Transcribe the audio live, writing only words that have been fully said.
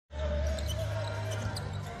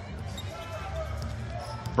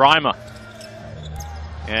Brima.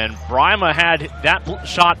 And Brima had that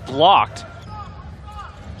shot blocked.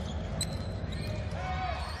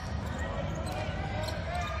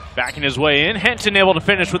 Backing his way in, Henton able to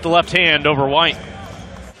finish with the left hand over White.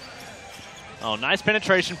 Oh, nice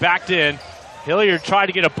penetration, backed in. Hilliard tried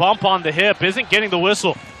to get a bump on the hip, isn't getting the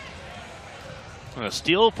whistle. A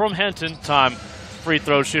steal from Henton. Time free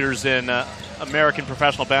throw shooters in American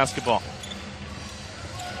professional basketball.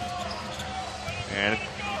 And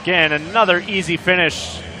again, another easy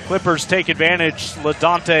finish. Clippers take advantage.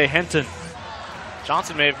 LaDontae Henton.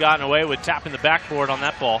 Johnson may have gotten away with tapping the backboard on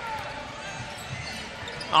that ball.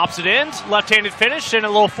 Opposite end, left-handed finish, and a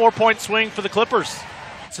little 4-point swing for the Clippers.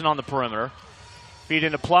 Johnson on the perimeter. Feed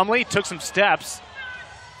into Plumlee, took some steps.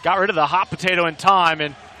 Got rid of the hot potato in time,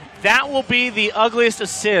 and that will be the ugliest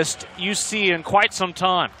assist you see in quite some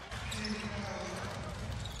time.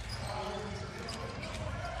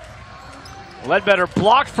 Ledbetter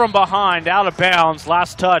blocked from behind, out of bounds,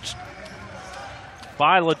 last touch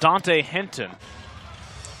by LaDontae Henton.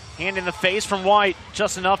 Hand in the face from White,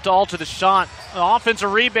 just enough to alter the shot.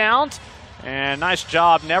 Offensive rebound, and nice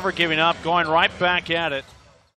job, never giving up, going right back at it.